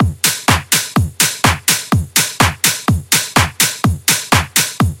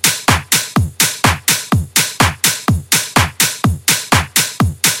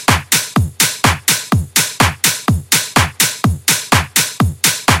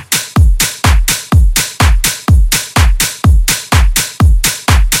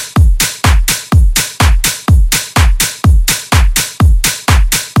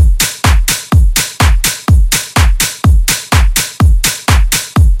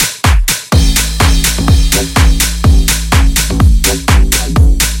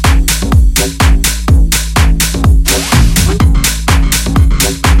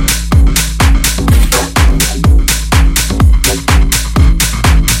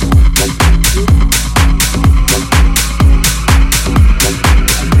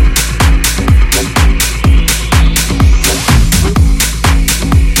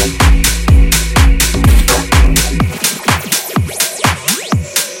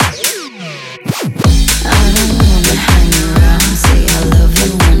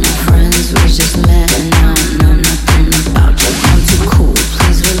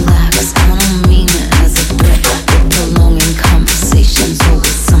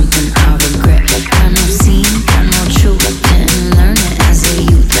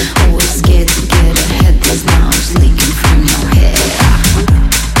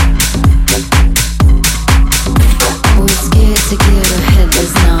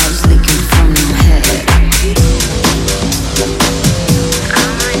There's knobs leaking from your head.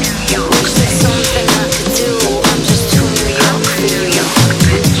 Wish there's something I could do. I'm just too New York for you.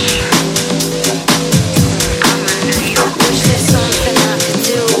 Wish there's something I could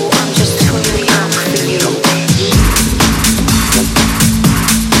do. I'm just too New York for you.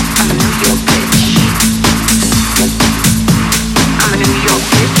 I'm a New York bitch. I'm a New York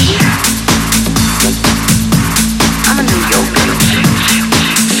bitch. I'm a New York bitch.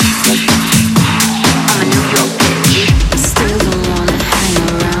 I'm a New York bitch. Still don't wanna hang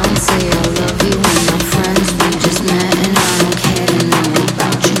around. Say I love you when my friends. We just met and I don't care to know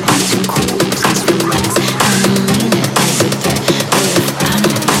about you. I'm too cool, please relax. I don't mean it as a threat, but if I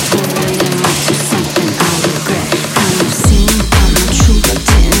don't operate, I might do something I regret. Kind of seen, I'm not true,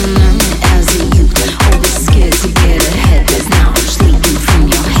 didn't learn it as a youth. Always scared to get ahead. There's knowledge leaking from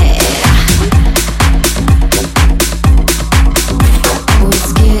your head. Always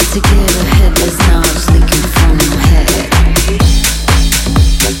scared to get ahead.